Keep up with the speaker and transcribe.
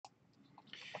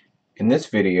In this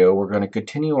video, we're going to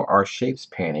continue our shapes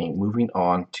painting, moving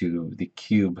on to the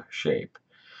cube shape.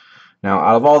 Now,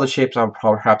 out of all the shapes, I would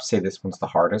perhaps say this one's the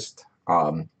hardest.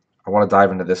 I want to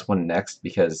dive into this one next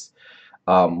because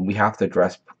we have to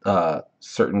address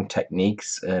certain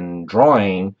techniques in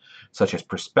drawing, such as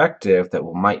perspective, that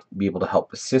might be able to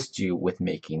help assist you with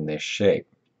making this shape.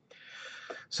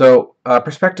 So,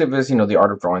 perspective is, the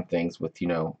art of drawing things with,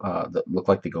 that look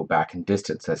like they go back in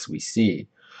distance as we see.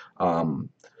 Um,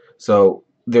 so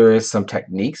there is some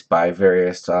techniques by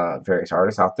various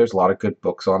artists out there. There's a lot of good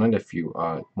books on it. If you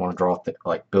want to draw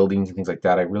like buildings and things like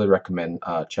that, I really recommend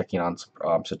checking on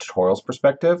some tutorials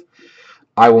perspective.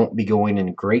 I won't be going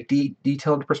in great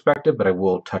detail into perspective, but I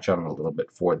will touch on it a little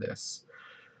bit for this.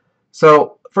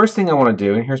 So first thing I want to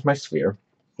do, and here's my sphere,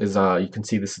 is you can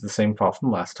see this is the same file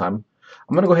from last time.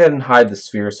 I'm going to go ahead and hide the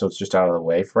sphere so it's just out of the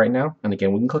way for right now. And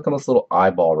again, we can click on this little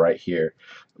eyeball right here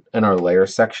in our layer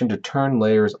section to turn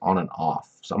layers on and off.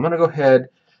 So I'm going to go ahead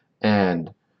and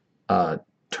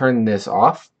turn this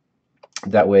off.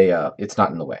 That way it's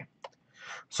not in the way.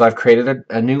 So I've created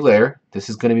a new layer. This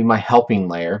is going to be my helping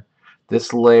layer.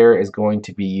 This layer is going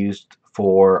to be used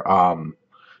for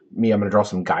me. I'm going to draw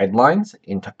some guidelines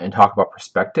and talk about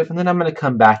perspective, and then I'm going to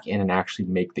come back in and actually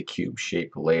make the cube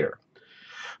shape later.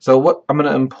 So what I'm going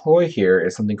to employ here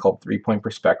is something called three-point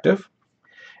perspective.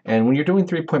 And when you're doing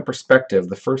three-point perspective,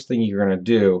 the first thing you're going to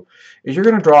do is you're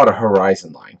going to draw out a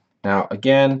horizon line. Now,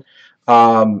 again,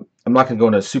 I'm not going to go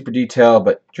into super detail,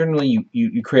 but generally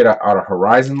you create out a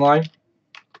horizon line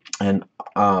and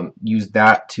use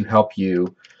that to help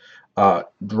you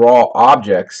draw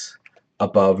objects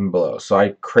above and below. So I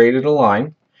created a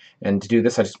line, and to do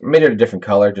this I just made it a different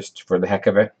color just for the heck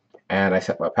of it, and I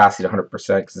set my opacity to 100%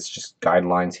 because it's just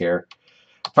guidelines here.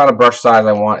 Found a brush size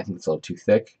I want. I think it's a little too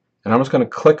thick, and I'm just going to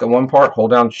click on one part,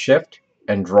 hold down shift,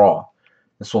 and draw.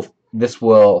 This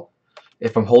will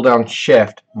if I'm hold down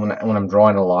shift when I'm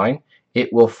drawing a line,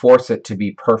 it will force it to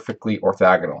be perfectly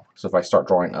orthogonal. So if I start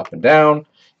drawing up and down,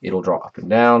 it'll draw up and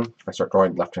down. If I start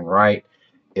drawing left and right,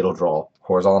 it'll draw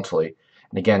horizontally.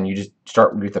 And again, you just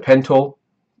start with the pen tool,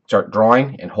 start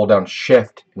drawing, and hold down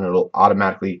shift, and it'll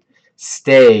automatically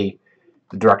stay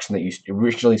the direction that you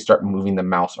originally start moving the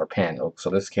mouse or pen. So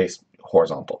in this case,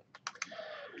 horizontal.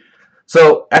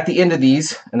 So at the end of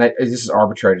these, and this is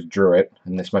arbitrary to draw it,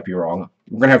 and this might be wrong,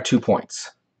 we're going to have 2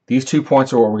 points. These 2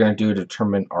 points are what we're going to do to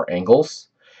determine our angles,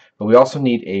 but we also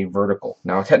need a vertical.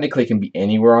 Now technically it can be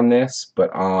anywhere on this,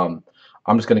 but I'm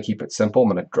just going to keep it simple. I'm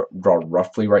going to draw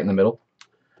roughly right in the middle.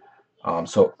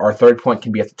 So our third point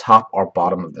can be at the top or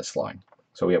bottom of this line.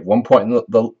 So we have 1 point in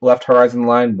the left horizon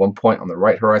line, 1 point on the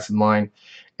right horizon line,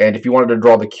 and if you wanted to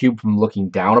draw the cube from looking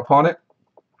down upon it,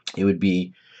 it would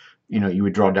be, you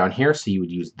would draw down here, so you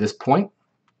would use this point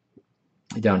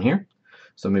down here.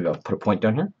 So maybe I'll put a point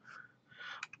down here.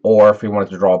 Or if we wanted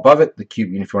to draw above it, the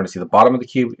cube, and if you want to see the bottom of the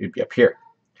cube, it would be up here.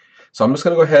 So I'm just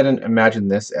going to go ahead and imagine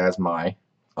this as my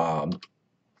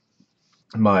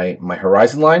my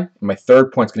horizon line. My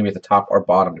third point is going to be at the top or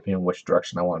bottom, depending on which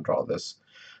direction I want to draw this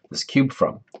cube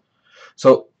from.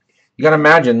 So you got to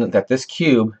imagine that this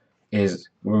cube is,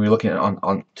 when we're looking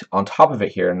on top of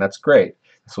it here, and that's great.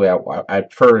 That's the way I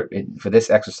prefer it for this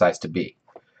exercise to be.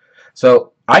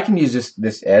 So I can use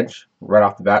this edge right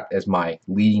off the bat as my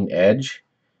leading edge.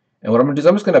 And what I'm going to do is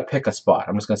I'm just going to pick a spot.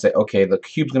 I'm just going to say, okay, the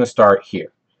cube's going to start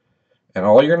here. And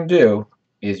all you're going to do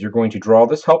is you're going to draw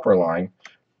this helper line.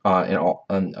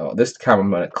 This time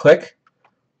I'm going to click,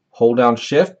 hold down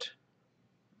shift,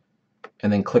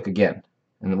 and then click again.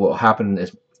 And what will happen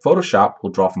is Photoshop will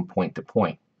draw from point to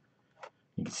point.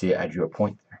 You can see I drew a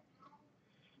point there.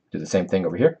 Do the same thing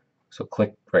over here. So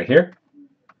click right here,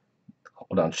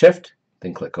 hold down shift,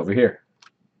 then click over here.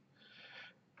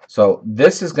 So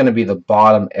this is going to be the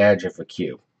bottom edge of a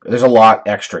cube. There's a lot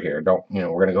extra here.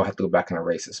 We're going to have to go back and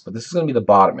erase this, but this is going to be the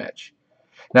bottom edge.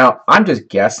 Now I'm just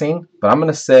guessing, but I'm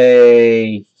going to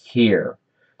say here.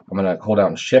 I'm going to hold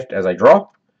down shift as I draw.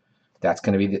 That's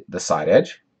going to be the side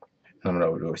edge. I'm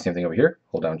going to do the same thing over here.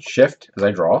 Hold down shift as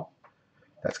I draw.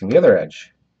 That's going to be the other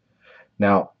edge.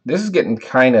 Now this is getting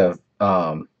kind of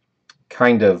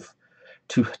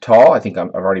too tall. I think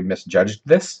I've already misjudged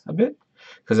this a bit.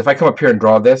 Because if I come up here and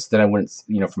draw this, then I wouldn't,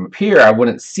 from up here, I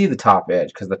wouldn't see the top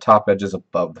edge because the top edge is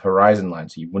above the horizon line,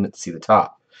 so you wouldn't see the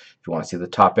top. If you want to see the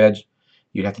top edge,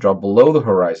 you'd have to draw below the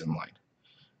horizon line.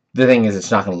 The thing is,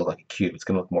 it's not going to look like a cube. It's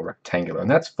going to look more rectangular, and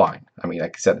that's fine. I mean,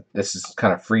 like I said, this is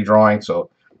kind of free drawing, so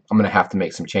I'm going to have to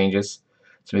make some changes.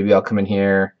 So maybe I'll come in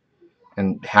here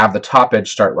and have the top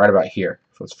edge start right about here.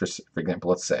 For example,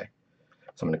 let's say.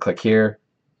 So I'm going to click here,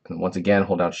 and once again,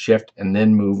 hold down shift, and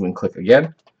then move and click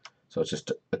again. So it's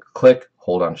just a click,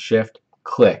 hold on shift,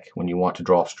 click when you want to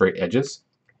draw straight edges.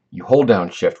 You hold down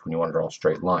shift when you want to draw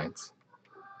straight lines,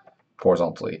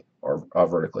 horizontally or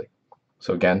vertically.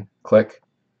 So again, click,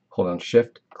 hold down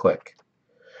shift, click.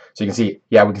 So you can see,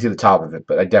 yeah, we can see the top of it,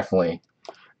 but I definitely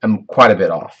am quite a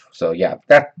bit off. So yeah,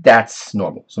 that's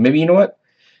normal. So maybe, you know what?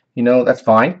 That's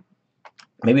fine.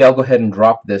 Maybe I'll go ahead and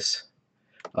drop this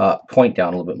point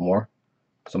down a little bit more.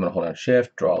 So I'm going to hold down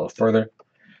shift, draw a little further,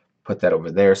 put that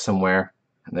over there somewhere,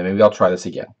 and then maybe I'll try this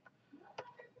again.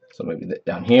 So maybe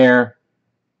down here,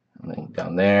 and then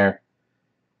down there,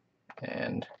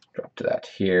 and drop to that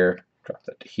here, drop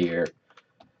that to here.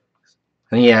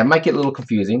 And yeah, it might get a little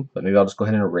confusing, but maybe I'll just go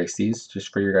ahead and erase these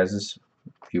just for your guys'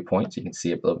 viewpoint so you can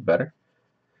see it a little bit better.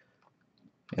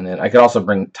 And then I could also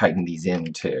tighten these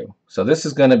in too. So this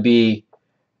is going to be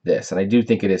this, and I do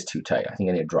think it is too tight. I think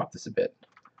I need to drop this a bit.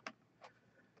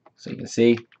 So you can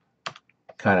see,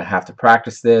 kind of have to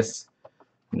practice this.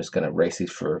 I'm just going to erase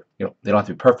these for, they don't have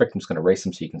to be perfect. I'm just going to erase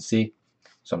them so you can see.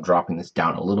 So I'm dropping this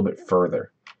down a little bit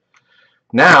further.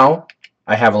 Now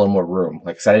I have a little more room.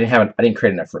 Like I said, I didn't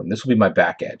create enough room. This will be my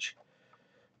back edge.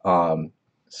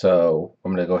 So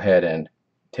I'm going to go ahead and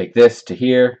take this to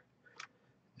here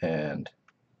and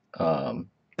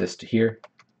this to here.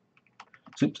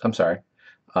 Oops, I'm sorry.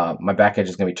 My back edge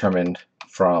is going to be determined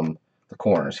from the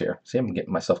corners here. See, I'm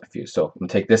getting myself confused. So I'm going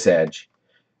to take this edge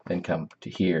and come to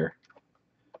here,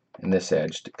 and this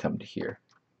edge to come to here.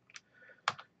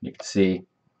 You can see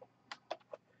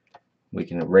we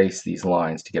can erase these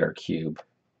lines to get our cube.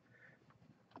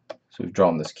 So we've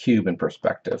drawn this cube in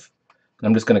perspective. And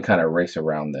I'm just going to kind of erase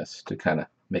around this to kind of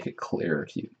make it clearer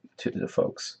to the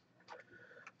folks.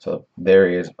 So there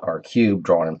is our cube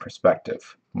drawn in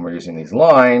perspective. And we're using these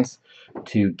lines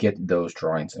to get those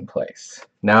drawings in place.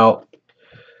 Now,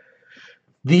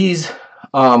 these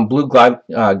blue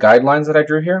guidelines that I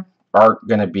drew here are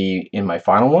going to be in my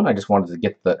final one. I just wanted to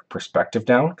get the perspective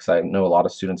down because I know a lot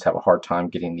of students have a hard time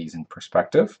getting these in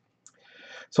perspective.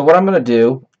 So what I'm going to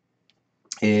do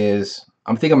is,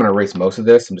 I'm going to erase most of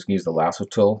this. I'm just going to use the lasso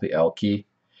tool, the L key,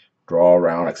 draw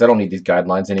around, because I don't need these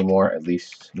guidelines anymore, at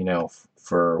least,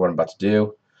 for what I'm about to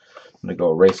do. I'm going to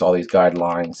go erase all these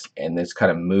guidelines and just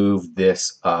kind of move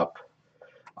this up.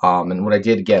 And what I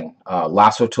did, again,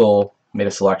 lasso tool, made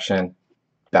a selection,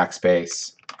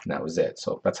 backspace, and that was it.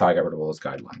 So that's how I got rid of all those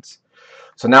guidelines.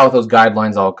 So now with those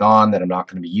guidelines all gone that I'm not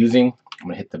going to be using, I'm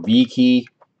going to hit the V key,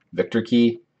 Victor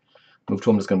key, move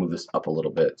tool. I'm just going to move this up a little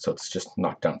bit so it's just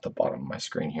knocked down at the bottom of my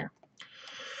screen here.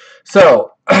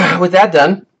 So with that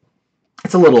done,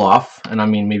 it's a little off, and I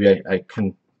mean, maybe I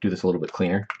can do this a little bit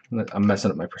cleaner. I'm messing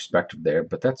up my perspective there,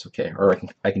 but that's okay. Or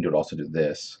I can also do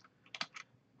this.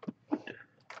 I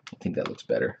think that looks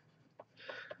better.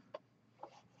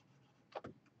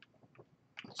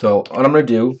 So what I'm going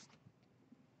to do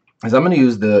is I'm going to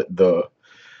use the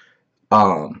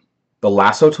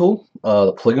lasso tool,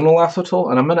 the polygonal lasso tool,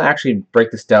 and I'm going to actually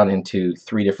break this down into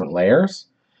 3 different layers.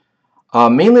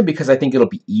 Mainly because I think it'll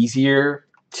be easier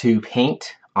to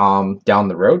paint down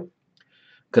the road,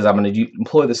 because I'm going to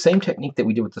employ the same technique that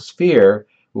we did with the sphere,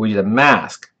 where we did a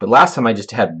mask. But last time I just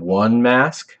had 1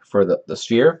 mask for the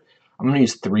sphere. I'm going to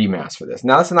use 3 masks for this.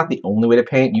 Now, that's not the only way to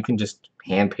paint. You can just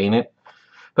hand paint it.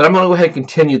 But I'm going to go ahead and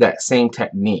continue that same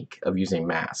technique of using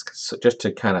masks, so just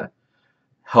to kind of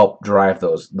help drive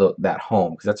that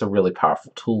home, because that's a really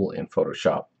powerful tool in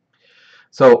Photoshop.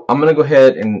 So I'm going to go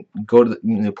ahead and go to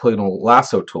the polygonal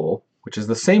lasso tool, which is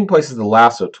the same place as the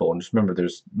lasso tool. And just remember,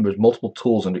 there's multiple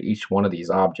tools under each one of these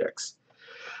objects.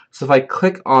 So if I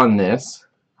click on this,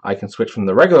 I can switch from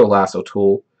the regular lasso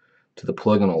tool to the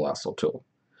polygonal lasso tool.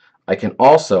 I can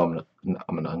also, I'm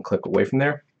going to unclick away from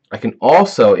there. I can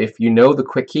also, if you know the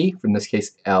quick key, in this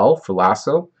case L for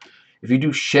lasso, if you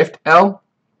do Shift L,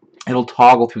 it'll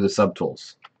toggle through the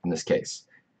subtools in this case.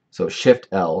 So Shift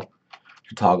L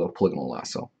to toggle polygonal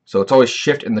lasso. So it's always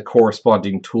Shift and the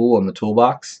corresponding tool in the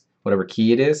toolbox, whatever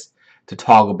key it is, to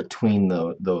toggle between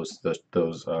those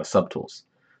subtools.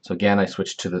 So again, I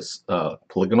switch to this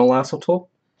polygonal lasso tool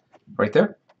right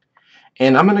there.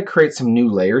 And I'm going to create some new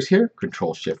layers here.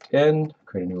 Control Shift N,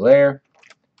 create a new layer.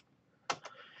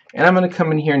 And I'm going to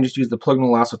come in here and just use the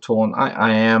polygonal lasso tool. And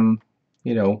I am,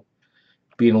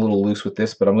 being a little loose with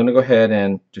this, but I'm going to go ahead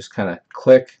and just kind of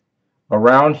click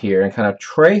around here and kind of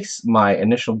trace my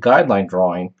initial guideline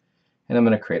drawing, and I'm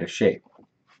going to create a shape.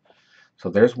 So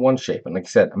there's one shape, and like I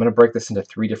said, I'm going to break this into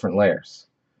 3 different layers.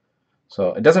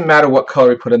 So it doesn't matter what color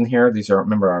we put in here. These are,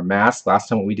 remember, our masks. Last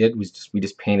time what we did was we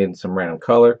just painted in some random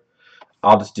color.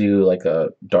 I'll just do like a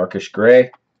darkish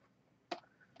gray,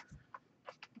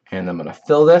 and I'm going to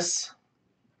fill this.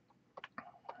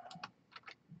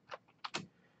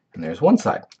 And there's one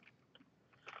side.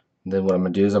 And then what I'm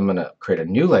going to do is I'm going to create a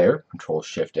new layer, Control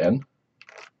Shift N,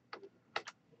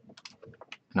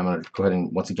 and I'm going to go ahead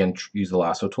and once again use the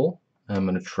lasso tool. And I'm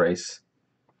going to trace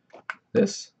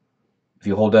this. If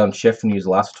you hold down Shift and use the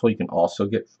lasso tool, you can also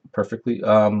get perfectly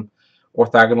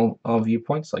orthogonal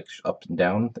viewpoints, like up and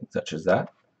down, things such as that.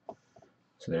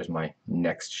 So there's my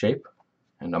next shape.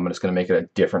 And I'm just going to make it a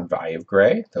different value of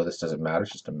gray, though this doesn't matter,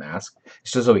 it's just a mask.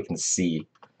 It's just so we can see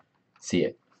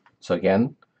it. So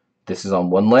again, this is on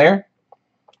one layer.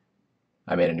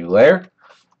 I made a new layer.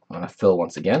 I'm going to fill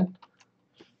once again.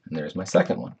 And there's my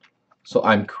second one. So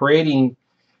I'm creating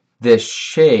this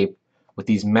shape with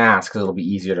these masks because it'll be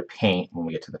easier to paint when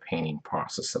we get to the painting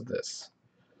process of this.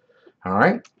 All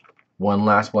right, one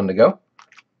last one to go.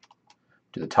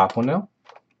 Do the top one now.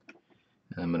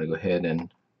 And I'm going to go ahead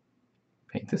and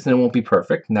paint this, and it won't be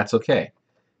perfect, and that's okay.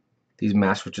 These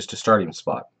masks were just a starting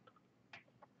spot.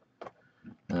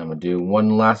 And I'm going to do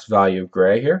one last value of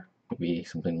gray here, maybe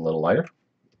something a little lighter,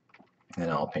 and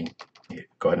I'll paint.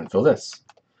 Go ahead and fill this.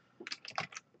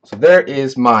 So there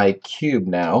is my cube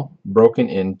now, broken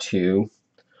into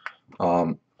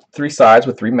 3 sides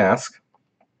with 3 masks.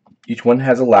 Each one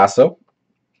has a lasso.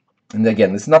 And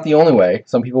again, this is not the only way.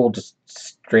 Some people will just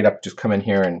straight up just come in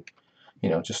here and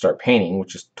just start painting,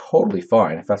 which is totally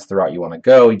fine. If that's the route you want to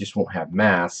go, you just won't have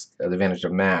masks, the advantage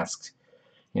of masks.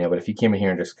 But if you came in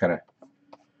here and just kind of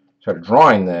started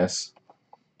drawing this,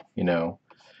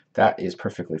 that is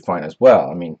perfectly fine as well.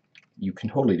 I mean, you can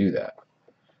totally do that.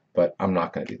 But I'm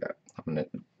not going to do that. I'm going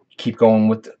to keep going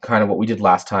with kind of what we did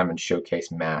last time and showcase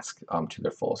mask to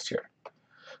their fullest here.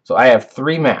 So I have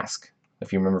 3 masks.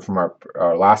 If you remember from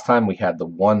our last time, we had the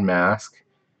 1 mask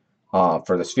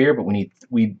for the sphere, but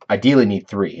we ideally need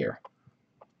 3 here.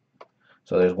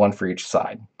 So there's 1 for each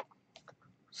side.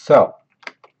 So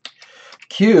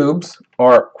cubes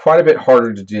are quite a bit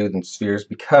harder to do than spheres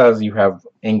because you have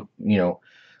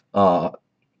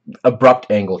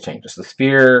abrupt angle changes. The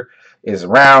sphere is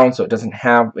round, so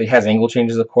it has angle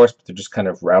changes, of course, but they're just kind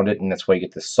of rounded, and that's why you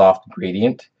get this soft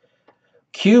gradient.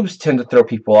 Cubes tend to throw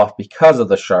people off because of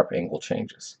the sharp angle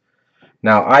changes.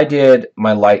 Now, I did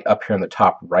my light up here in the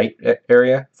top right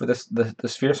area for the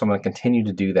sphere, so I'm going to continue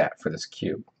to do that for this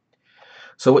cube.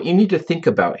 So what you need to think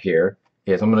about here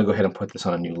is, I'm going to go ahead and put this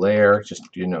on a new layer,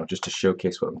 just to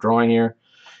showcase what I'm drawing here,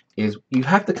 is you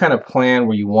have to kind of plan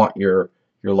where you want your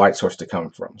light source to come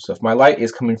from. So if my light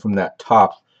is coming from that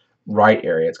top right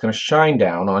area, it's going to shine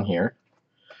down on here,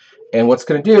 and what's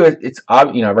going to do is, I've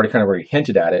already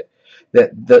hinted at it, that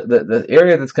the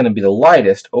area that's going to be the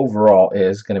lightest overall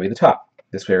is going to be the top.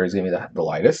 This area is going to be the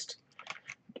lightest.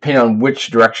 Depending on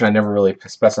which direction, I never really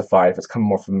specified. If it's coming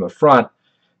more from the front,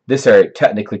 this area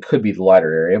technically could be the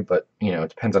lighter area, but it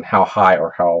depends on how high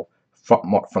or how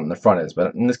from the front is.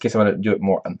 But in this case, I'm going to do it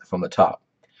more from the top.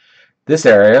 This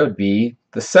area would be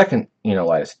the second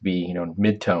lightest, would be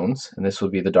mid-tones, and this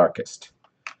would be the darkest.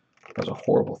 That was a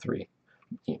horrible 3.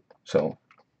 So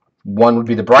 1 would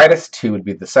be the brightest, 2 would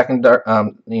be the second dark,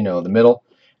 the middle,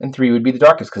 and 3 would be the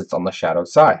darkest because it's on the shadowed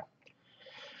side.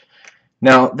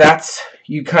 Now that's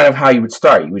kind of how you would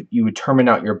start. You would determine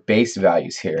out your base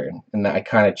values here, and I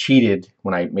kind of cheated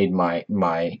when I made my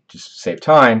just to save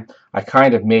time. I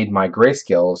kind of made my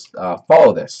grayscales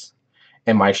follow this,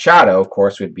 and my shadow, of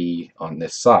course, would be on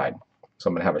this side. So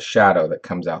I'm going to have a shadow that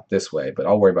comes out this way, but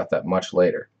I'll worry about that much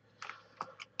later.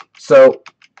 So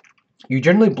you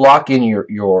generally block in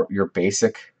your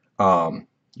basic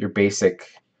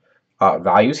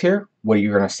values here. What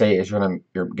you're going to say is you're going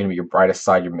to be your brightest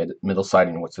side, your middle side,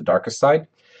 and what's the darkest side.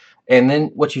 And then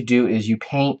what you do is you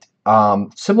paint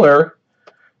similar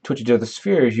to what you do with the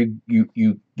spheres. You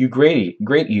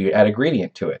add a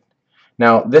gradient to it.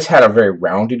 Now this had a very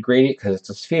rounded gradient because it's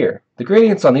a sphere. The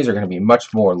gradients on these are going to be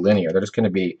much more linear. They're just going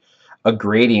to be a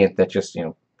gradient that just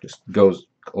goes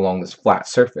along this flat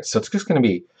surface. So it's just going to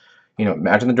be,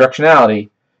 imagine the directionality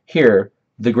here.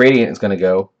 The gradient is going to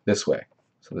go this way.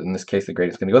 So in this case, the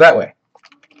gradient is going to go that way.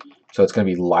 So it's going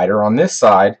to be lighter on this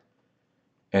side,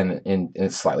 and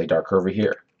it's slightly darker over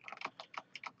here.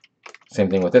 Same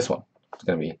thing with this one. It's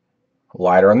going to be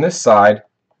lighter on this side,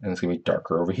 and it's going to be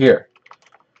darker over here.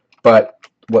 But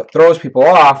what throws people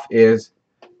off is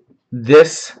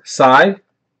this side,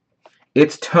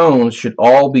 its tones should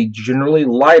all be generally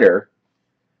lighter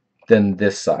than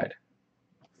this side.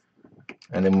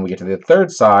 And then when we get to the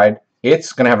third side,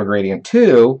 it's going to have a gradient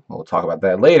too. We'll talk about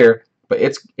that later. But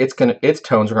its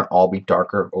tones are going to all be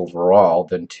darker overall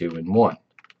than 2 and 1.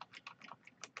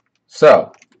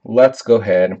 So let's go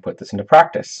ahead and put this into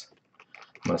practice.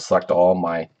 I'm going to select all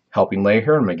my helping layer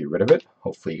here. I'm going to get rid of it.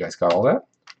 Hopefully you guys got all that.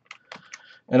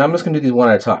 And I'm just going to do these one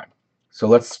at a time. So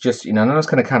let's just, I'm just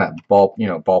going to kind of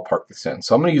ballpark this in.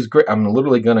 So I'm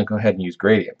literally going to go ahead and use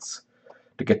gradients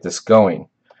to get this going.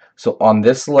 So on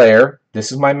this layer,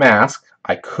 this is my mask.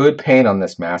 I could paint on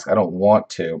this mask. I don't want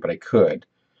to, but I could.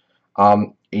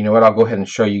 You know what? I'll go ahead and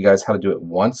show you guys how to do it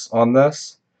once on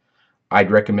this.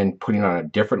 I'd recommend putting on a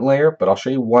different layer, but I'll show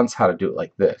you once how to do it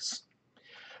like this.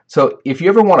 So if you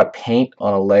ever want to paint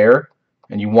on a layer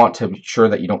and you want to be sure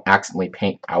that you don't accidentally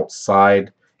paint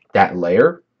outside that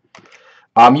layer,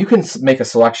 you can make a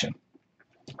selection.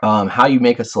 How you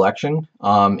make a selection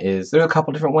is there's a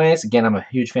couple different ways. Again, I'm a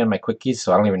huge fan of my quick keys,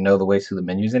 so I don't even know the ways through the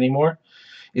menus anymore.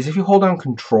 Is if you hold down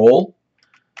Control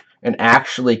and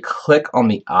actually click on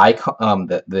the icon,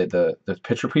 the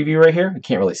picture preview right here. You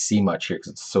can't really see much here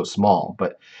because it's so small,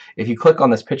 but if you click on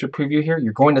this picture preview here,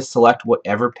 you're going to select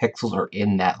whatever pixels are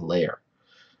in that layer.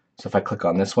 So if I click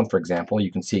on this one, for example,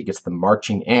 you can see it gets the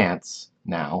marching ants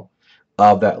now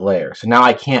of that layer. So now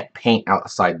I can't paint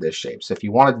outside this shape. So if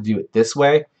you wanted to do it this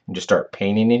way and just start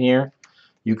painting in here,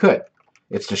 you could.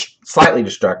 It's just slightly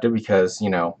destructive because,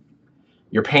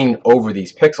 you're painting over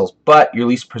these pixels, but you're at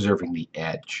least preserving the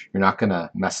edge. You're not going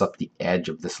to mess up the edge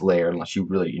of this layer unless you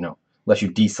really, unless you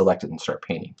deselect it and start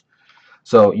painting.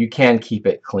 So you can keep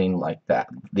it clean like that,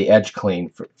 the edge clean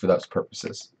for those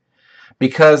purposes.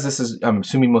 Because this is, I'm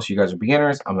assuming most of you guys are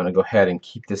beginners, I'm going to go ahead and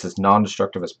keep this as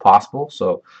non-destructive as possible.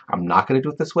 So I'm not going to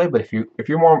do it this way, but if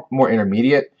you're more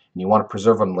intermediate and you want to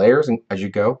preserve on layers as you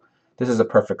go, this is a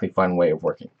perfectly fine way of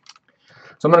working.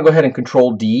 So I'm going to go ahead and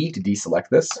Control D to deselect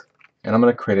this, and I'm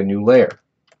going to create a new layer.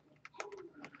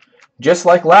 Just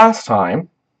like last time,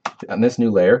 on this new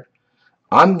layer,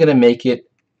 I'm going to make it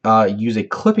use a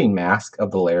clipping mask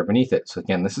of the layer beneath it. So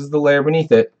again, this is the layer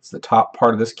beneath it. It's the top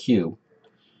part of this cube.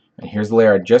 And here's the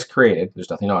layer I just created. There's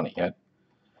nothing on it yet.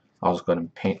 I'll just go ahead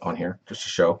and paint on here just to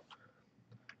show.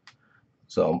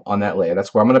 So on that layer,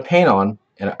 that's where I'm going to paint on.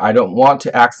 And I don't want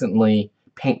to accidentally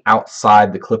paint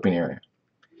outside the clipping area.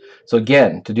 So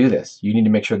again, to do this, you need to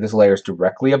make sure this layer is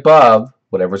directly above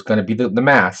whatever's going to be the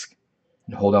mask.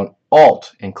 And hold down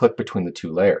Alt and click between the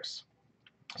two layers.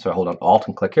 So I hold down Alt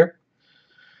and click here.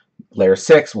 Layer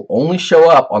 6 will only show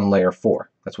up on layer 4.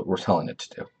 That's what we're telling it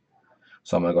to do.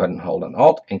 So I'm going to go ahead and hold down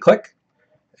Alt and click.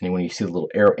 And when you see the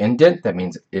little arrow indent, that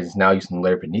means it is now using the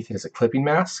layer beneath it as a clipping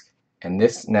mask. And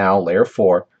this now, layer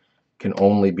 4, can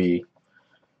only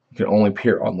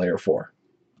appear on layer 4.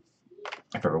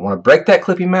 If you ever want to break that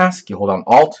clipping mask, you hold on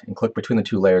Alt and click between the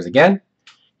two layers again.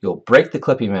 You'll break the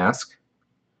clipping mask.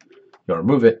 You'll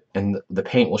remove it, and the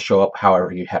paint will show up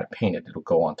however you had it painted. It'll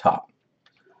go on top.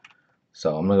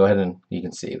 So I'm going to go ahead and you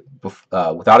can see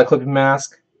without a clipping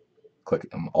mask, click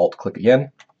Alt, click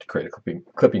again to create a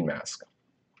clipping mask.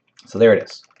 So there it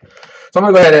is. So I'm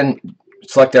going to go ahead and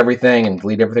select everything and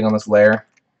delete everything on this layer.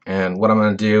 And what I'm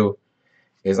going to do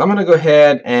is I'm going to go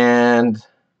ahead and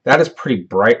that is pretty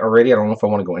bright already. I don't know if I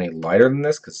want to go any lighter than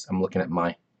this because I'm looking at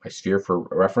my sphere for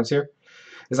reference here.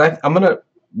 I'm going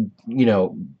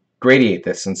to, gradiate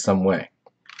this in some way.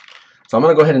 So I'm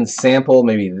going to go ahead and sample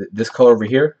maybe this color over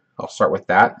here. I'll start with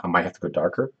that. I might have to go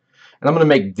darker. And I'm going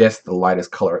to make this the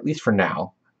lightest color, at least for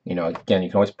now. Again, you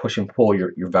can always push and pull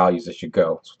your values as you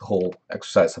go. That's what the whole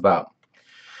exercise is about.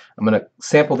 I'm going to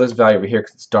sample this value over here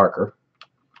because it's darker.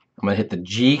 I'm going to hit the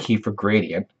G key for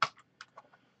gradient.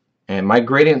 And my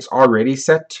gradient's already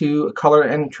set to color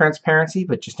and transparency,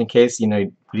 but just in case you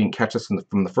didn't catch this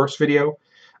from the first video,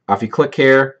 if you click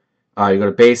here, you go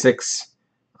to basics.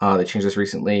 They changed this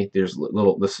recently. There's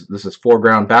this is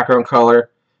foreground, background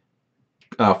color,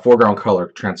 foreground color,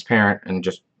 transparent, and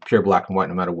just pure black and white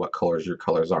no matter what colors your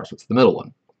colors are. So it's the middle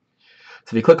one. So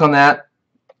if you click on that,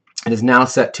 it is now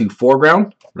set to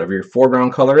foreground, whatever your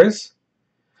foreground color is,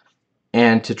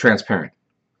 and to transparent.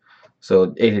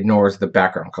 So it ignores the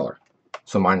background color.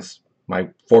 So my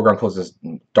foreground color is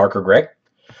darker gray.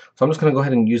 So I'm just going to go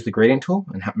ahead and use the gradient tool.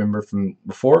 And remember from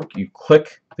before, you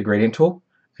click the gradient tool,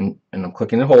 and I'm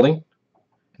clicking and holding,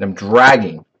 and I'm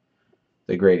dragging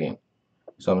the gradient.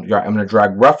 So I'm going to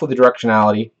drag roughly the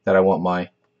directionality that I want my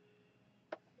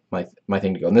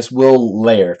thing to go. And this will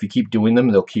layer. If you keep doing them,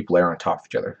 they'll keep layering on top of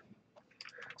each other.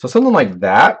 So something like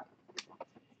that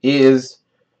it's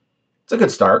a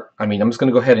good start. I mean, I'm just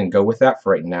going to go ahead and go with that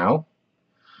for right now.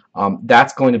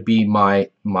 That's going to be my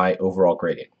overall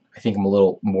gradient. I think I'm a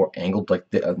little more angled, like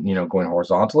going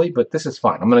horizontally, but this is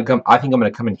fine. I think I'm gonna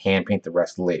come and hand paint the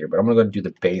rest later, but I'm gonna go do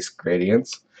the base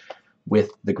gradients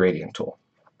with the gradient tool.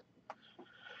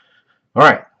 All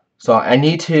right, so I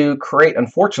need to create.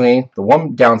 Unfortunately, the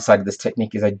one downside of this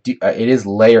technique is it is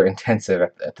layer intensive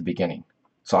at the beginning.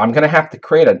 So I'm gonna have to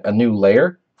create a new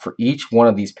layer for each one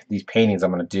of these paintings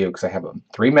I'm gonna do because I have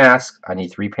 3 masks. I need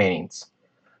 3 paintings.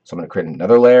 So I'm going to create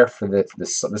another layer for this.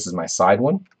 This is my side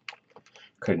one.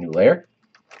 Create a new layer.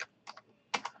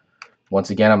 Once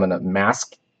again, I'm going to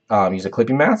mask, use a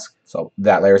clipping mask. So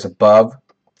that layer is above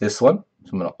this one.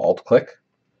 So I'm going to Alt click.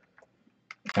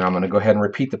 And I'm going to go ahead and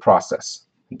repeat the process.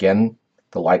 Again,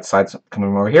 the light side's coming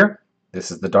over here.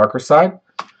 This is the darker side.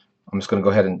 I'm just going to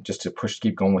go ahead and just to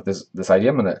keep going with this idea,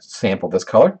 I'm going to sample this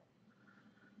color.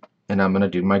 And I'm going to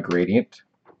do my gradient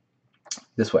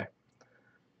this way.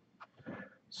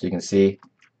 So you can see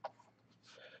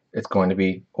it's going to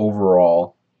be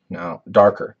overall now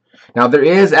darker. Now there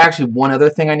is actually one other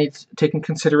thing I need to take in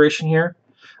consideration here.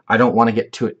 I don't want to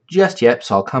get to it just yet,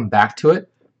 so I'll come back to it.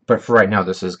 But for right now,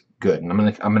 this is good. And I'm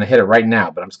gonna hit it right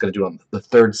now, but I'm just gonna do it on the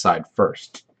third side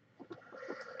first.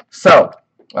 So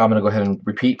I'm gonna go ahead and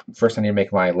repeat. First, I need to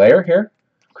make my layer here.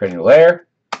 Create a new layer.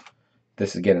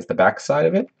 This again is the back side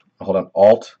of it. I'll hold on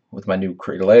Alt with my new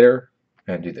create a layer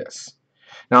and do this.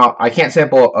 Now I can't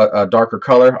sample a darker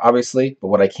color, obviously, but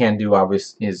what I can do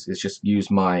obviously is just use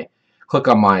my click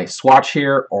on my swatch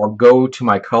here, or go to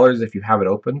my colors if you have it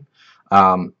open,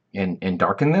 and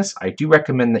darken this. I do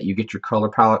recommend that you get your color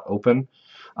palette open.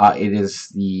 It is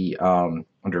the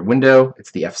under Window.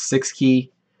 It's the F6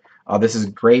 key. This is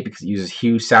great because it uses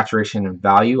hue, saturation, and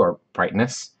value or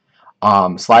brightness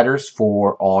sliders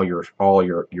for all your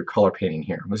color painting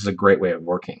here. This is a great way of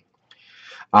working.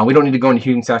 We don't need to go into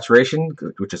hue and saturation,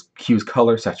 which is hue's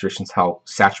color, saturation is how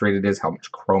saturated it is, how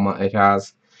much chroma it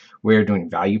has. We're doing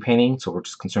value painting, so we're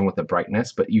just concerned with the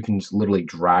brightness, but you can just literally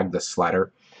drag the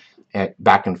slider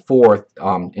back and forth,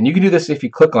 and you can do this if you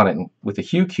click on it with the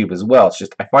hue cube as well. It's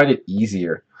just I find it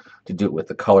easier to do it with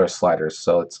the color sliders,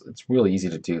 so it's really easy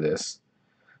to do this.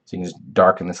 So you can just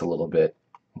darken this a little bit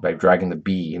by dragging the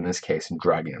B in this case and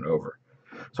dragging it over.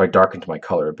 So I darkened my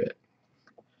color a bit,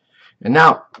 and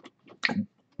now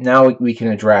we can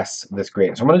address this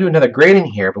gradient. So I'm going to do another gradient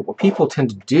here, but what people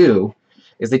tend to do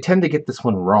is they tend to get this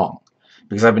one wrong,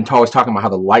 because I've been always talking about how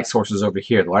the light source is over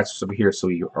here, the light source is over here, so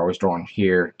you're always drawing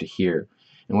here to here.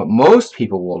 And what most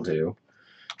people will do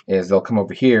is they'll come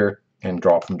over here and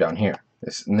draw it from down here.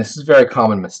 This is a very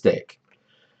common mistake.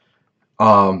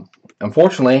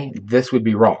 Unfortunately, this would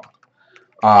be wrong.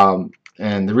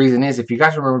 And the reason is, if you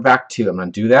guys remember back to, I'm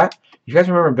going to do that. You guys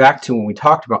remember back to when we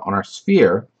talked about on our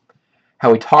sphere,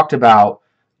 how we talked about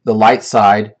the light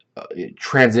side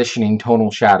transitioning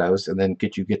tonal shadows, and then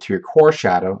get to your core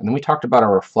shadow, and then we talked about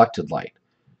our reflected light.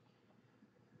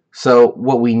 So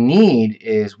what we need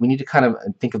is we need to kind of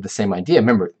think of the same idea.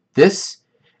 Remember, this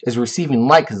is receiving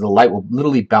light because the light will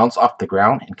literally bounce off the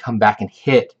ground and come back and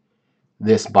hit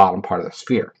this bottom part of the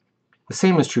sphere. The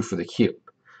same is true for the cube.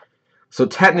 So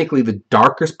technically the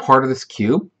darkest part of this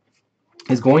cube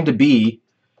is going to be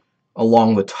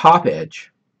along the top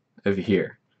edge over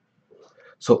here.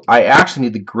 So I actually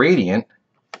need the gradient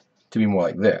to be more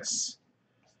like this.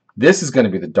 This is going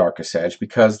to be the darkest edge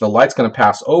because the light's going to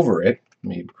pass over it.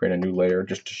 Let me create a new layer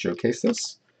just to showcase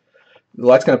this. The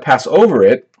light's going to pass over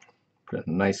it. Put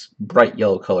a nice bright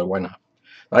yellow color, why not?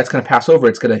 The light's going to pass over it.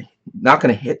 It's not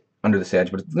going to hit under this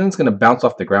edge, but then it's going to bounce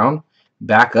off the ground,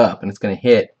 back up, and it's going to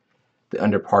hit the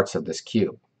under parts of this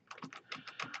cube.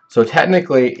 So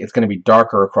technically, it's going to be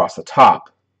darker across the top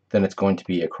than it's going to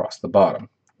be across the bottom.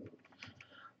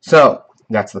 So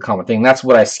that's the common thing. That's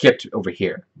what I skipped over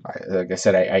here. Like I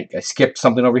said, I skipped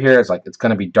something over here. It's like it's going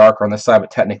to be darker on this side,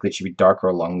 but technically it should be darker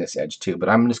along this edge too. But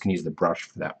I'm just going to use the brush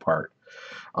for that part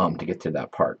to get to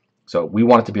that part. So we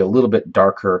want it to be a little bit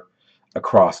darker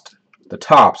across the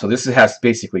top. So this has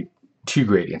basically two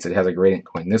gradients. It has a gradient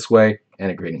going this way and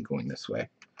a gradient going this way.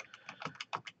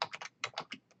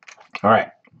 All right.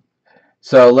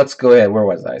 So let's go ahead. Where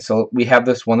was I? So we have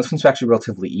this one. This one's actually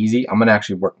relatively easy. I'm going to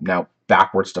actually work now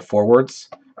backwards to forwards,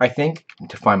 I think,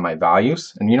 to find my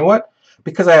values. And you know what?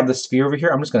 Because I have this sphere over here,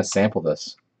 I'm just going to sample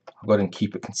this. I'll go ahead and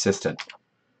keep it consistent.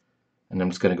 And I'm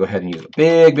just going to go ahead and use a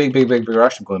big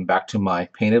brush. I'm going back to my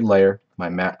painted layer, my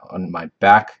mat on my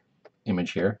back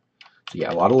image here. So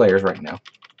yeah, a lot of layers right now.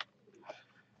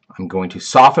 I'm going to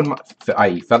soften,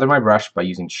 i.e. feather my brush by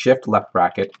using Shift left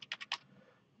bracket.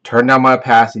 Turn down my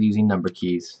opacity using number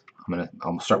keys.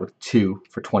 I'll start with 2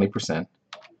 for 20%.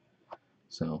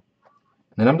 So, and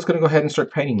then I'm just going to go ahead and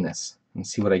start painting this and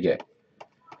see what I get.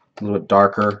 A little bit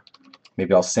darker.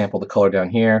 Maybe I'll sample the color down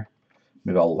here.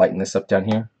 Maybe I'll lighten this up down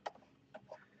here.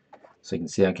 So you can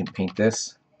see I can paint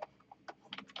this.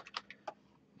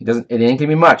 It ain't gonna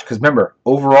be much because remember,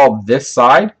 overall this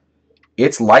side,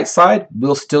 its light side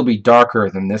will still be darker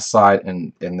than this side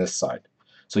and this side.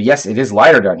 So yes, it is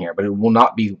lighter down here, but it will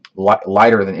not be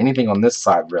lighter than anything on this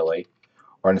side really,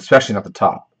 or especially not the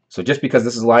top. So just because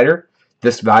this is lighter,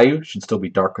 this value should still be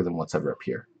darker than what's ever up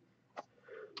here.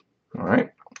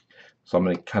 Alright, so I'm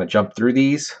going to kind of jump through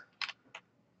these,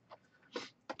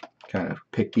 kind of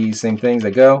pick these same things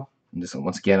as I go. And just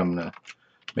once again, I'm going to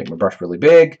make my brush really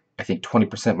big. I think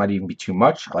 20% might even be too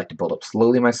much. I like to build up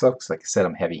slowly myself because, like I said,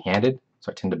 I'm heavy-handed,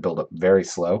 so I tend to build up very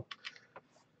slow.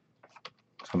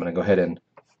 So I'm going to go ahead and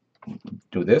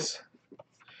do this.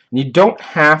 And you don't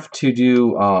have to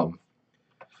do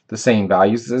the same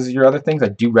values as your other things. I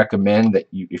do recommend that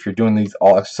you, if you're doing these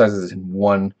all exercises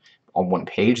in on one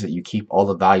page, that you keep all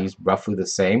the values roughly the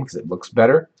same because it looks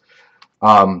better.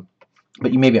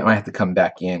 But you maybe might have to come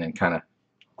back in and kind of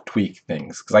tweak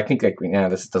things because I think like now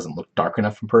this doesn't look dark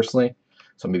enough for me personally.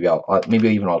 So maybe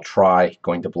I'll try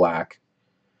going to black,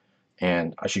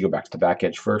 and I should go back to the back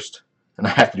edge first. And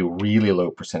I have to do a really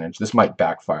low percentage. This might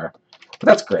backfire, but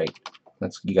that's great.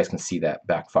 You guys can see that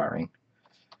backfiring.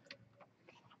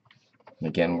 And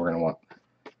again, we're going to want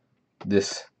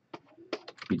this to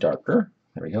be darker.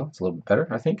 There we go. It's a little bit better,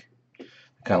 I think.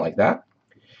 Kind of like that.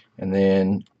 And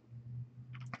then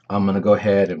I'm going to go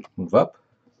ahead and move up.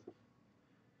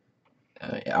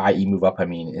 I.e. move up, I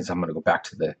mean, is I'm going to go back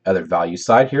to the other value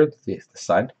side here, the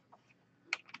side.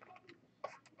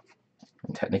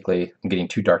 And technically, I'm getting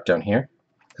too dark down here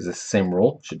because this same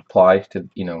rule should apply to,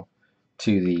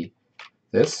 to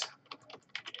this.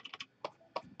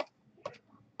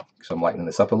 So I'm lightening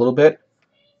this up a little bit.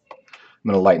 I'm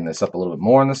going to lighten this up a little bit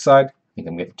more on this side. I think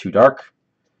I'm getting too dark.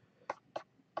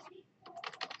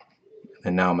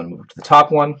 And now I'm going to move to the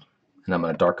top one, and I'm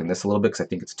going to darken this a little bit because I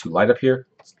think it's too light up here.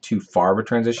 It's too far of a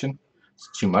transition. It's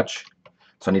too much.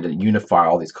 So I need to unify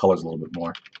all these colors a little bit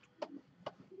more.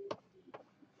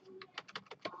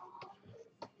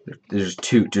 They're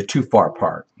too far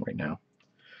apart right now.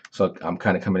 So I'm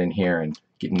kind of coming in here and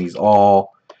getting these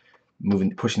all,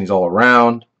 pushing these all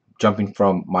around, jumping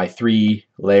from my 3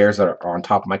 layers that are on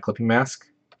top of my clipping mask.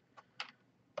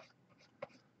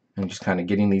 And just kind of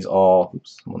getting these all,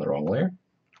 oops, I'm on the wrong layer.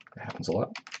 That happens a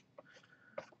lot.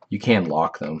 You can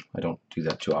lock them. I don't do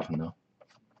that too often though.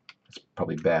 It's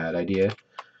probably a bad idea.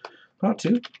 Not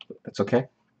to, but that's okay.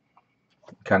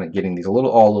 Kind of getting these all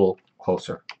a little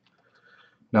closer.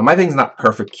 Now my thing's not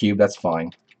perfect cube, that's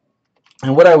fine.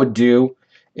 And what I would do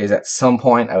is at some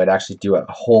point I would actually do a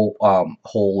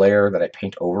whole layer that I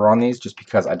paint over on these, just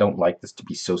because I don't like this to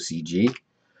be so CG.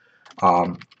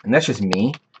 And that's just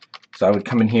me. So I would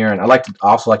come in here, and I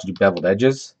also like to do beveled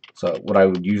edges. So what I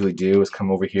would usually do is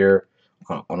come over here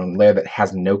on a layer that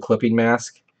has no clipping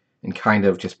mask and kind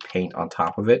of just paint on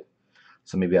top of it.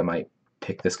 So maybe I might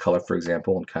pick this color, for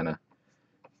example, and kind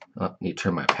of need to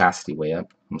turn my opacity way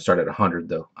up. I'm going to start at 100,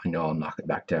 though. I know I'll knock it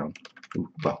back down. Ooh,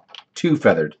 well, too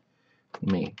feathered.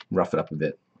 Let me rough it up a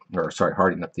bit. Or, sorry,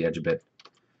 harden up the edge a bit.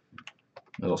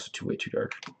 It's also way too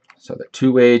dark. So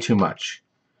that way too much.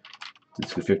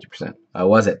 Let's go 50%. I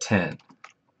was at 10.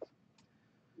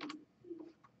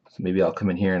 So maybe I'll come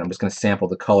in here and I'm just going to sample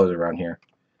the colors around here.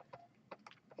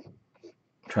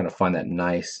 I'm trying to find that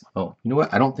nice. Oh, you know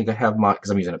what? I don't think I have my, because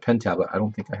I'm using a pen tablet, I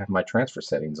don't think I have my transfer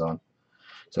settings on.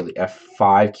 So the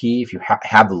F5 key, if you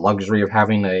have the luxury of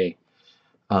having a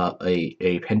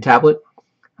pen tablet,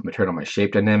 I'm going to turn on my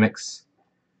shape dynamics,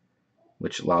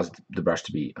 which allows the brush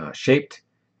to be shaped,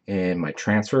 and my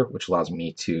transfer, which allows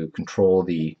me to control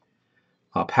the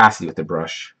opacity with the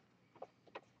brush.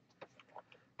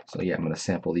 So yeah, I'm going to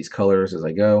sample these colors as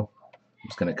I go. I'm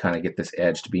just going to kind of get this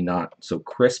edge to be not so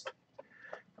crisp.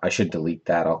 I should delete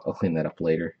that. I'll clean that up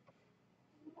later.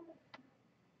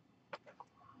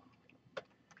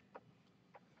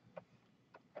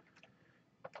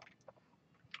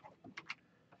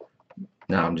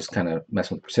 Now I'm just kind of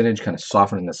messing with the percentage, kind of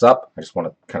softening this up. I just want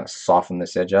to kind of soften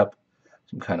this edge up.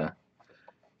 So I'm kind of,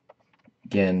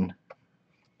 again,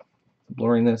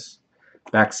 blurring this.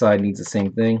 Backside needs the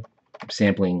same thing. I'm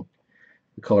sampling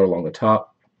the color along the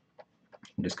top.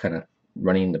 I'm just kind of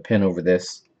running the pen over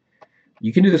this.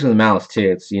 You can do this with a mouse too.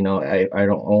 It's, I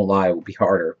won't lie, it will be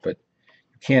harder, but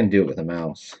you can do it with a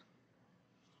mouse.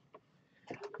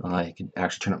 I can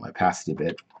actually turn up my opacity a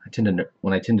bit.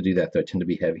 When I tend to do that, though, I tend to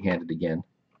be heavy-handed again.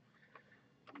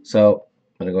 So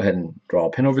I'm going to go ahead and draw a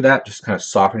pen over that, just kind of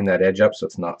softening that edge up so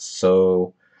it's not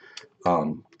so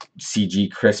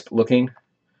CG crisp looking.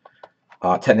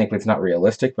 Technically, it's not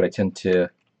realistic, but I tend to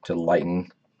lighten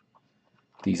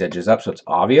these edges up so it's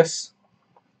obvious.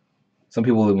 Some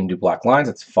people even do black lines.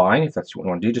 That's fine if that's what you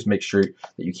want to do. Just make sure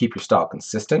that you keep your style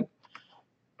consistent,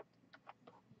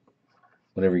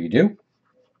 whatever you do.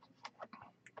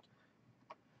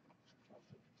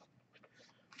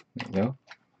 There you go.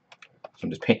 So I'm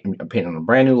just painting on a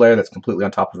brand new layer that's completely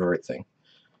on top of everything.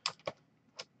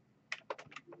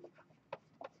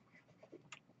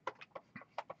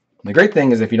 The great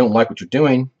thing is if you don't like what you're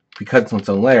doing, because it's on its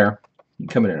own layer, you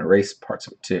can come in and erase parts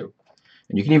of it too.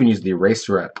 And you can even use the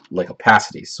eraser at like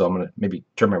opacity. So I'm going to maybe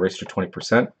turn my eraser to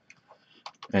 20%.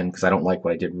 And because I don't like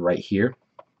what I did right here,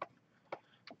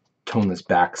 tone this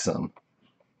back some.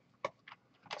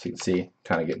 So you can see,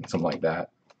 kind of getting something like that.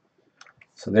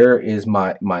 So there is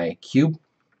my cube.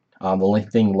 The only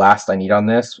thing last I need on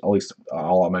this, at least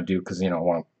all I'm going to do, because I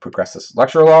want to progress this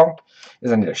lecture along,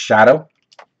 is I need a shadow.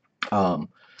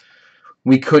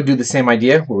 We could do the same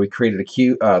idea where we created a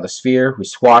cube, the sphere, we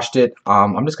squashed it.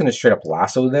 I'm just going to straight up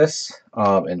lasso this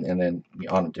and then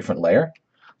on a different layer.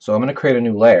 So I'm going to create a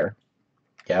new layer.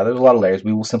 Yeah, there's a lot of layers.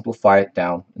 We will simplify it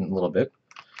down in a little bit.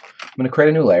 I'm going to create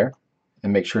a new layer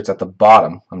and make sure it's at the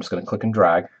bottom. I'm just going to click and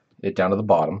drag it down to the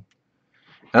bottom.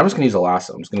 And I'm just going to use a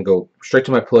lasso. I'm just going to go straight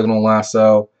to my polygonal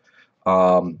lasso.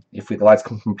 If the lights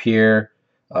come from here,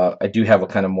 I do have a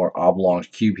kind of more oblong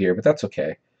cube here, but that's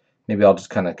okay. Maybe I'll just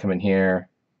kind of come in here.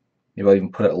 Maybe I'll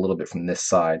even put it a little bit from this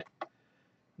side.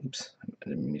 Oops, I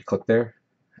didn't mean to click there.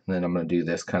 And then I'm going to do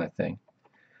this kind of thing.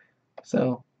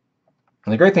 So,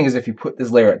 and the great thing is if you put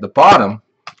this layer at the bottom,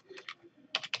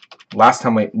 last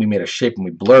time we made a shape and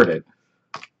we blurred it,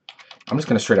 I'm just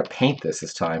going to straight up paint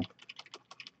this time.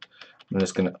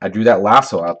 I drew that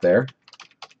lasso out there.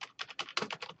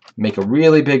 Make a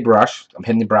really big brush. I'm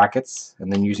hitting the brackets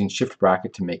and then using shift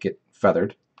bracket to make it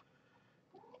feathered.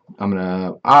 I'm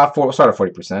gonna start at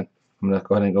 40%. I'm gonna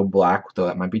go ahead and go black, though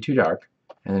that might be too dark,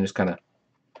 and then just kind of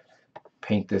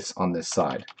paint this on this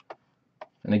side.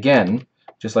 And again,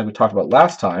 just like we talked about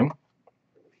last time,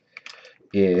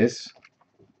 is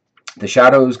the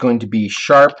shadow is going to be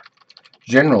sharp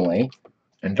generally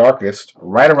and darkest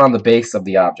right around the base of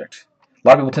the object. A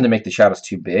lot of people tend to make the shadows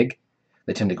too big.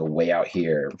 They tend to go way out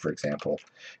here, for example.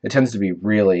 It tends to be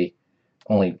really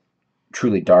only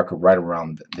truly dark right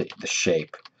around the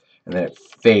shape, and then it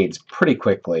fades pretty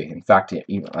quickly. In fact,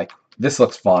 even like this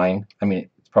looks fine. I mean,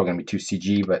 it's probably going to be too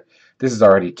CG, but this is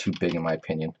already too big in my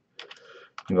opinion.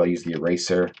 Maybe I'll use the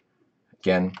eraser.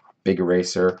 Again, big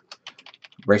eraser.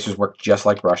 Erasers work just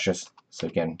like brushes. So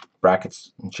again,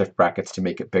 brackets and shift brackets to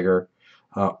make it bigger,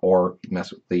 or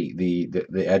mess with the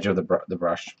edge of the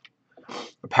brush.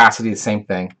 Opacity, the same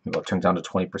thing. Maybe I'll turn it down to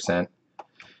 20%,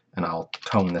 and I'll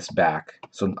tone this back.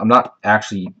 So I'm not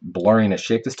actually blurring a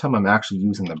shape this time. I'm actually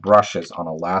using the brushes on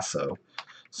a lasso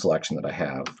selection that I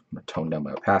have. I'm going to tone down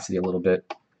my opacity a little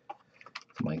bit,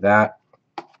 something like that.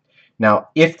 Now,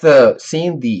 if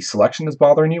seeing the selection is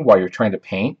bothering you while you're trying to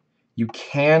paint, you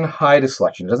can hide a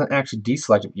selection. It doesn't actually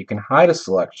deselect it. You can hide a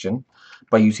selection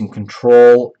by using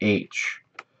Control H.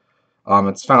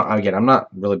 It's found, again, I'm not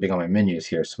really big on my menus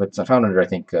here, so it's found under, I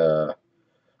think,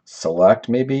 Select,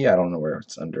 maybe? I don't know where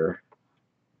it's under.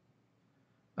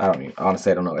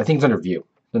 Honestly, I don't know. I think it's under View.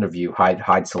 It's under View,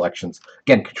 hide selections.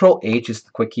 Again, Control H is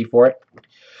the quick key for it.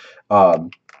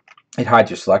 It hides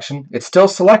your selection. It's still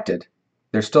selected.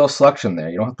 There's still a selection there.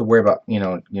 You don't have to worry about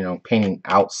painting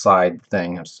outside the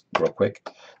thing. Just real quick,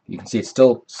 you can see it's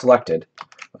still selected.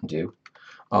 Undo.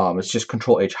 It's just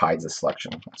Control H hides the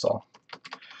selection. That's all.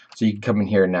 So you can come in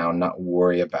here now and not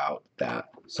worry about that.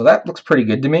 So that looks pretty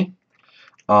good to me.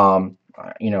 For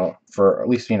at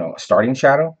least a starting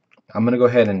shadow. I'm going to go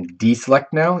ahead and deselect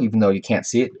now, even though you can't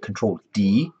see it. Control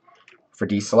D for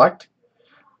deselect.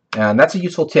 And that's a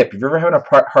useful tip. If you're ever having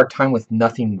a hard time with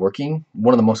nothing working,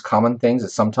 one of the most common things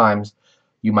is sometimes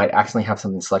you might accidentally have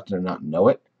something selected and not know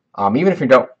it. Even if you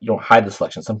don't hide the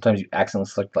selection, sometimes you accidentally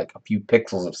select like a few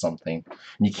pixels of something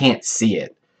and you can't see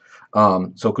it.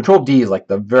 So Control D is like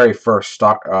the very first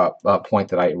point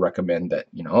that I recommend that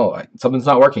something's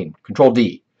not working. Control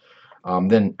D.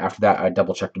 Then after that, I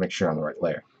double check to make sure I'm on the right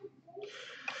layer.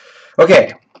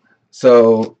 Okay,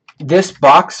 so this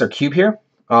box or cube here,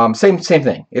 same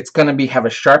thing. It's going to have a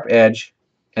sharp edge,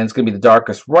 and it's going to be the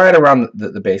darkest right around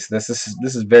the base. This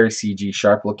is very CG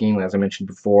sharp looking, as I mentioned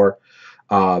before.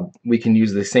 We can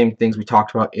use the same things we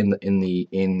talked about in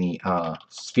the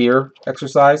sphere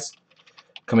exercise.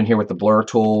 Come in here with the blur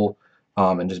tool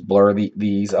and just blur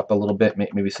these up a little bit,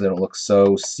 maybe so they don't look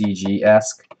so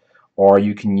CG-esque. Or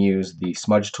you can use the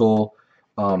smudge tool.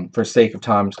 For sake of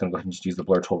time, I'm just going to go ahead and just use the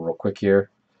blur tool real quick here,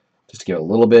 just to give it a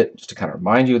little bit, just to kind of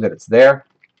remind you that it's there.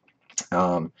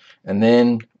 And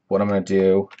then what I'm going to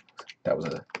do, that was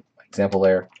an example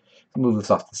there, move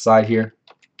this off to the side here,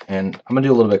 and I'm going to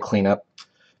do a little bit of cleanup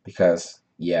because,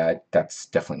 yeah, that's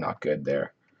definitely not good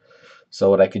there. So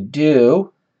what I could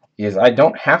do is I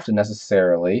don't have to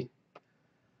necessarily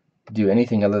do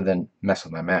anything other than mess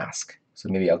with my mask. So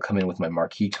maybe I'll come in with my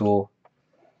marquee tool.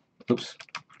 Oops,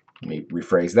 let me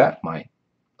rephrase that. My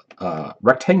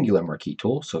rectangular marquee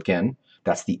tool. So again,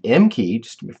 that's the M key,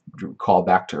 just to call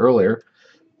back to earlier.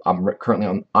 I'm currently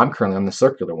on the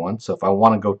circular one. So if I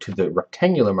want to go to the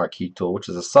rectangular marquee tool, which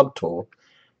is a subtool,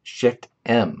 Shift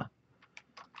M.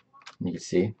 You can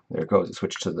see there it goes. It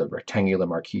switched to the rectangular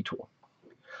marquee tool. So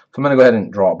I'm going to go ahead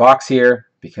and draw a box here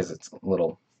because it's a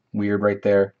little weird right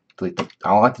there. Delete the.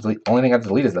 I'll have to delete. Only thing I have to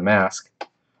delete is the mask,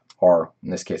 or in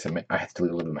this case, I have to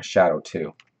delete a little bit of my shadow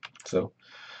too. So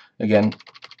again,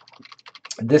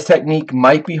 this technique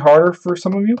might be harder for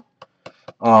some of you.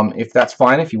 If that's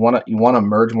fine, if you want to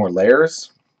merge more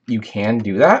layers, you can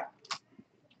do that.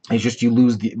 It's just you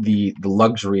lose the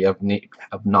luxury of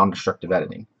non-destructive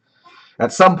editing.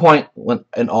 At some point,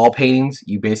 in all paintings,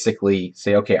 you basically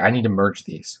say, okay, I need to merge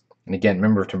these. And again,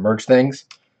 remember to merge things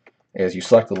is you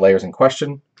select the layers in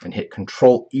question and hit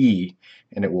Control E,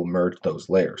 and it will merge those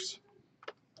layers.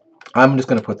 I'm just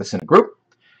going to put this in a group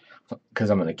because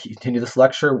I'm going to continue this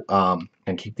lecture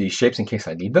and keep these shapes in case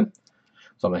I need them.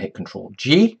 So I'm going to hit Control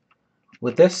G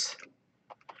with this.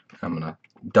 I'm going to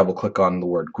double click on the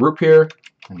word group here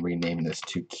and rename this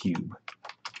to cube.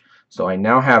 So I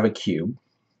now have a cube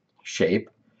shape,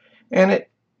 and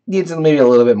it needs maybe a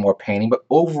little bit more painting, but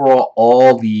overall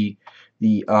all the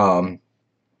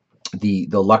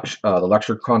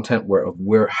lecture content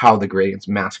where how the gradients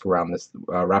mask around this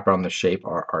wrap around the shape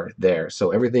are there.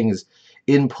 So everything is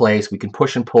in place. We can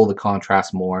push and pull the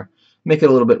contrast more, make it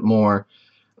a little bit more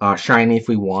shiny if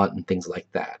we want, and things like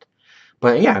that.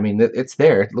 But yeah, I mean, it's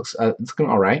there. It looks it's going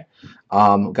all right.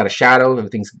 Got a shadow.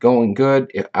 Everything's going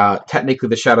good. Technically,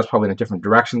 the shadow's probably in a different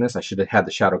direction. I should have had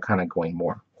the shadow kind of going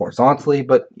more horizontally.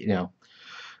 But you know,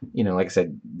 like I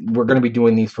said, we're going to be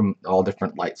doing these from all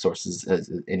different light sources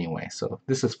anyway. So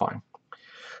this is fine.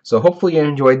 So hopefully you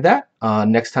enjoyed that.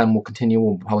 Next time we'll continue.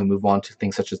 We'll probably move on to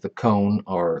things such as the cone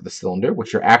or the cylinder,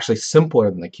 which are actually simpler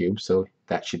than the cube. So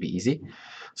that should be easy.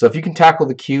 So if you can tackle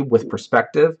the cube with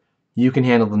perspective, you can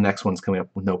handle the next ones coming up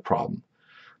with no problem.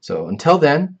 So until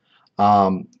then,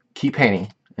 keep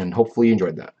painting, and hopefully you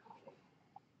enjoyed that.